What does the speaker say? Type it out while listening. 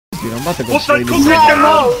dude. I'm about to go straight into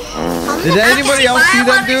them. Did anybody else see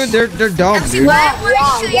them, dude? They're dumb, dude. I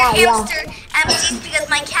want to shoot your hamster empties because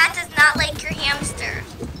my cat does not like your hamster.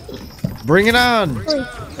 Bring it on. No! Flip!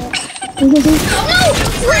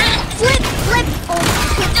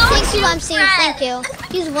 Oh, thank you, MC. Thank you.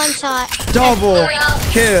 He's one shot. Double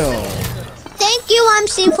kill. Thank you,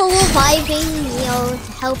 MC, for reviving me or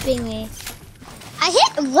helping me. I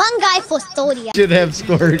hit one guy for 30. Should have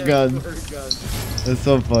squirt guns. That's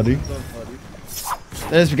so funny.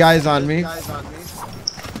 There's guys on me. Someone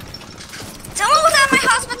was at my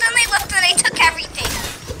house, but then they left and they took everything.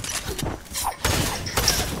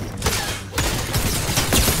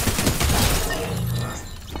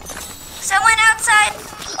 Someone outside.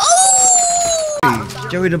 Oh!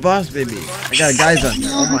 Joey the boss, baby. I got guys on me.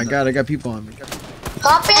 Oh my god, I got people on me.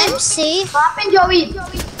 Hop in. MC. Hop in, Joey.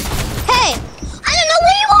 Hey! I don't know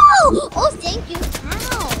where you are! Oh, thank you.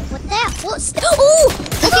 Ow. What that? What's that? Oh!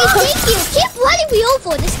 Okay, thank you. Keep running me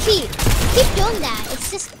over. Just keep doing that.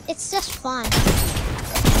 It's just fun.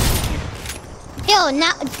 Yo,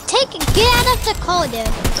 now get out of the car, dude.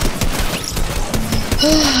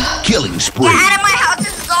 Killing spree. Get out of my house.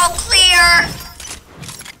 This is all clear.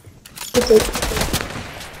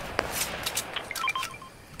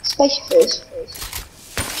 Spicy face.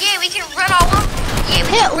 Yeah, we can run all over. Yeah, we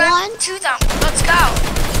Hit can run one. to them. Let's go.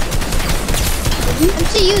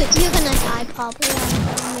 MC, you're gonna die probably. I don't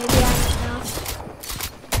know. Maybe I don't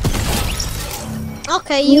know.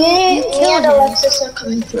 Okay, you killed and him. Alexis are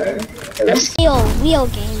coming through. Real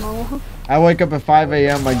game mode. I wake up at 5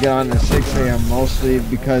 a.m. I get on at 6 a.m. mostly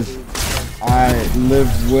because I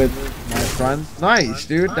live with my friends. Nice,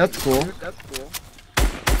 dude. That's cool.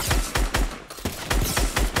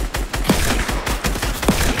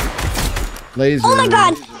 Laser. Oh my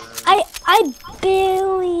god! I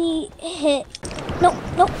barely hit. Nope,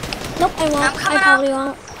 I won't. I probably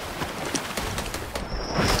won't.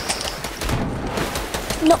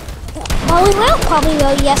 No, probably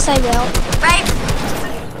will. Yes, I will. Right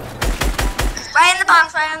in the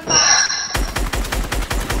box, right in the box.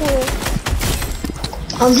 Cool.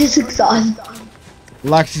 I'm just exhausted.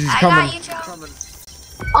 Alexis is I coming. got you, Joe.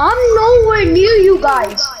 I'm nowhere near you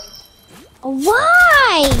guys.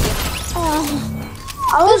 Why? I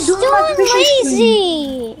was You're doing my so fishing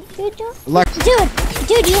lazy.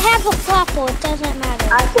 Dude, you have a flopper. It doesn't matter.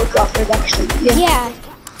 I forgot it actually. Yeah.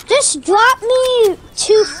 Just drop me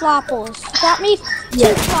 2 floppers. Drop me 2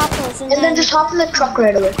 floppers And then just hop in the truck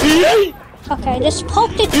right away. Okay, just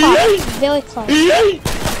poke the truck. Very close.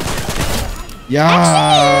 Yeah.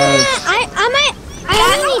 I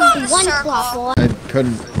only need 1 flopper. I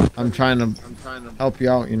couldn't. I'm trying to help you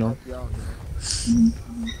out, you know.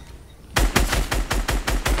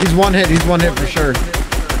 He's one hit for sure.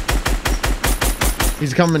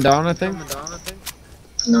 He's coming down, I think.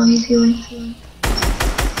 No, he's healing.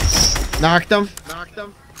 Knocked him.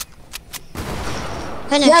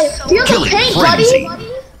 Yeah, feel the pain, buddy.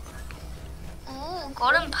 Oh,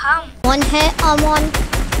 golden pump. 1 hit on 1.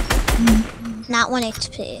 Not 1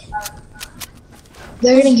 HP.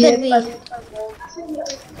 They're gonna get Could be.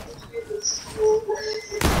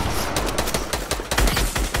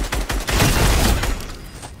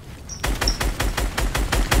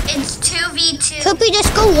 It's 2v2. Could we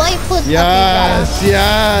just go right for the Yes.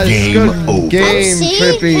 Game Good over. game, MC,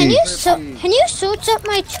 Trippy. can you search up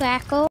my tracker?